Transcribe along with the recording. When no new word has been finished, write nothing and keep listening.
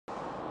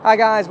Hi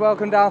guys,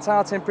 welcome down to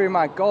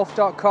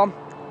HowToImproveMyGolf.com.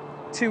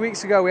 2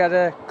 weeks ago we had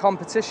a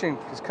competition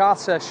because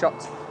Carter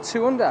shot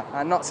 2 under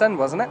at Knots End,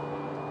 wasn't it?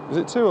 Was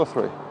it 2 or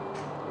 3?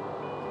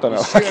 Don't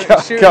know.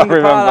 Can't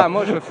remember that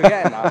much, we're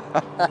forgetting that.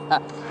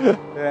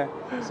 Yeah.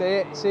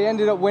 So he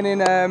ended up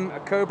winning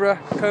a Cobra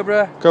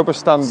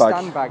stand bag.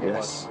 Stand bag. It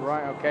was.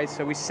 Right. Okay.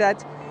 So we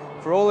said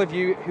for all of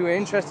you who are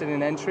interested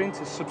in entering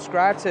to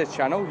subscribe to the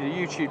channel, the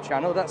YouTube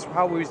channel. That's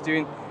how we was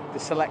doing the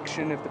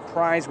selection of the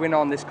prize winner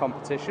on this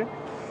competition.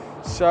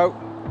 So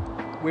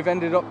we've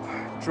ended up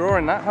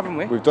drawing that, haven't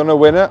we? We've done a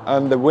winner,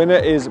 and the winner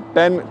is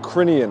Ben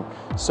Crinian.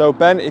 So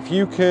Ben, if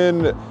you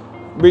can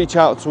reach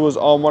out to us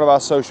on one of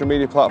our social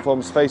media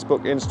platforms,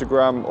 Facebook,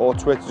 Instagram or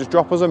Twitter, just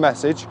drop us a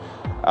message,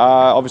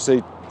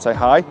 obviously say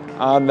hi,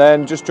 and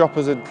then just drop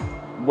us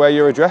where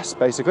your address,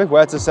 basically,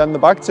 where to send the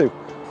bag to.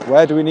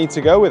 Where do we need to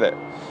go with it?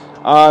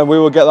 And we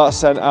will get that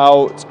sent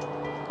out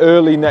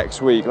early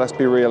next week. Let's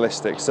be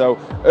realistic. So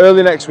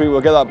early next week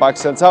we'll get that bag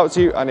sent out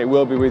to you, and it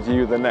will be with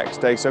you the next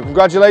day. So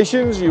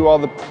congratulations, you are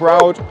the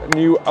proud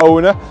new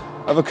owner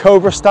of a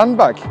Cobra stand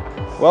bag.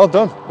 Well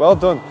done, well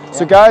done. Yeah.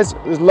 So guys,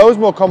 there's loads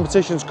more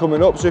competitions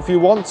coming up, so if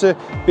you want to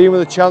be in with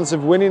a chance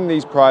of winning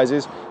these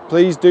prizes,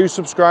 please do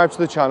subscribe to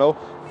the channel,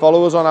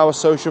 follow us on our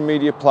social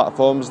media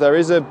platforms. There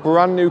is a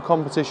brand new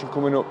competition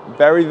coming up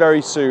very,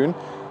 very soon.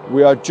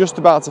 We are just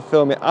about to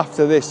film it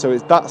after this, so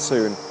it's that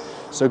soon.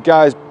 So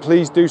guys,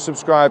 please do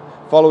subscribe,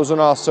 follow us on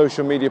our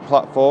social media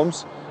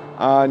platforms,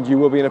 and you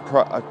will be in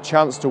a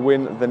chance to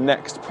win the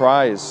next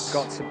prize.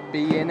 Got to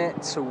be in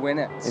it to win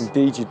it.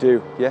 Indeed you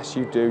do. Yes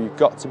you do. You've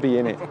got to be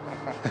in it.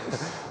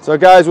 So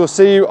guys, we'll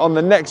see you on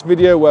the next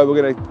video where we're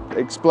going to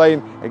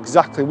explain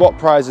exactly what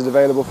prize is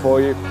available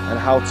for you and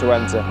how to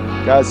enter.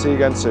 Guys, see you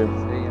again soon.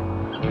 See ya.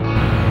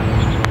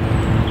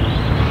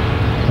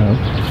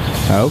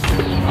 Oh.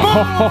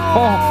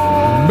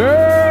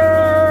 Man!